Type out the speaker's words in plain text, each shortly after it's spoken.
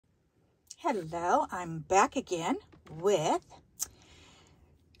Hello, I'm back again with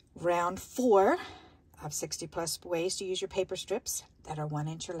round 4 of 60 plus ways to use your paper strips that are 1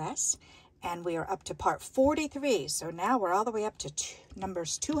 inch or less. And we are up to part 43. So now we're all the way up to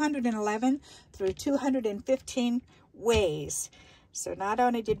numbers 211 through 215 ways. So not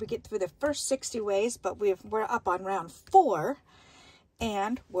only did we get through the first 60 ways, but we're up on round 4.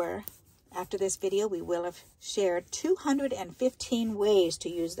 And after this video, we will have shared 215 ways to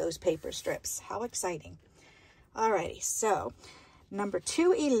use those paper strips. How exciting. Alrighty, so number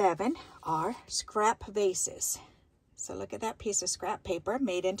 211 are scrap vases. So look at that piece of scrap paper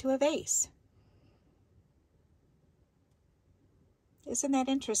made into a vase. Isn't that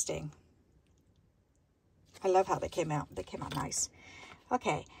interesting? I love how they came out. They came out nice.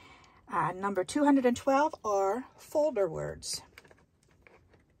 Okay, number 212 are folder words.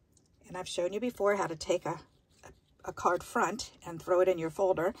 And I've shown you before how to take a card front and throw it in your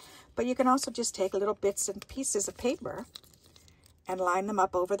folder. But you can also just take little bits and pieces of paper and line them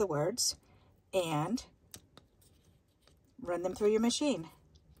up over the words and run them through your machine.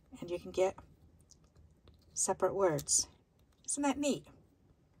 And you can get separate words. Isn't that neat?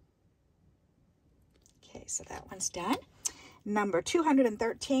 Okay, so that one's done. Number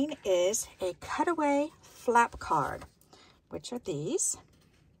 213 is a cutaway flap card, which are these.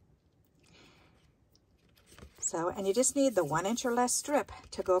 So, and you just need the 1 inch or less strip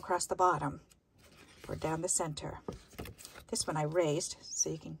to go across the bottom or down the center. This one I raised so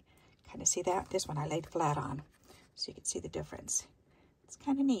you can kind of see that. This one I laid flat on so you can see the difference. It's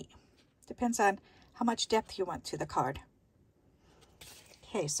kind of neat. Depends on how much depth you want to the card.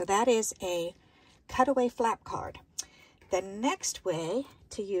 Okay, so that is a cutaway flap card. The next way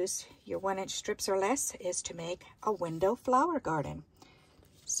to use your 1 inch strips or less is to make a window flower garden.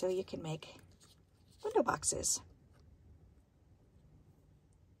 So you can make window boxes.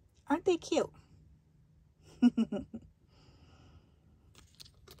 Aren't they cute?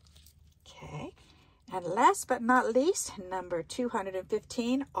 Okay, and last but not least, number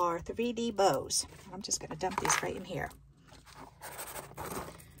 215 are 3D bows. I'm just going to dump these right in here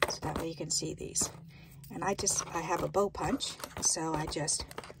so that way you can see these. And I have a bow punch, so I just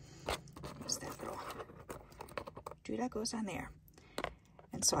use that little that goes on there,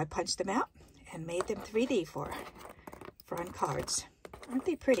 and so I punched them out and made them 3D for on cards. Aren't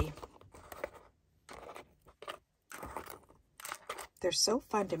they pretty? They're so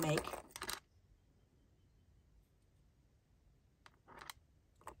fun to make.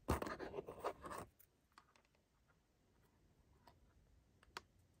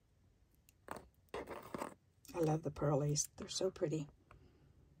 I love the pearlies. They're so pretty.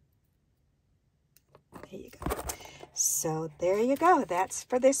 There you go. So there you go. That's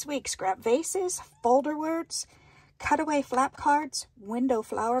for this week. Scrap vases, folder words, cutaway flap cards, window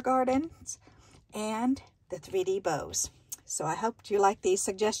flower gardens, and the 3D bows. So I hope you like these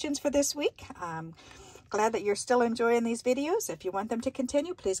suggestions for this week. I'm glad that you're still enjoying these videos. If you want them to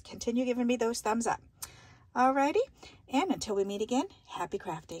continue, please continue giving me those thumbs up. Alrighty, and until we meet again, happy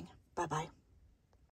crafting. Bye-bye.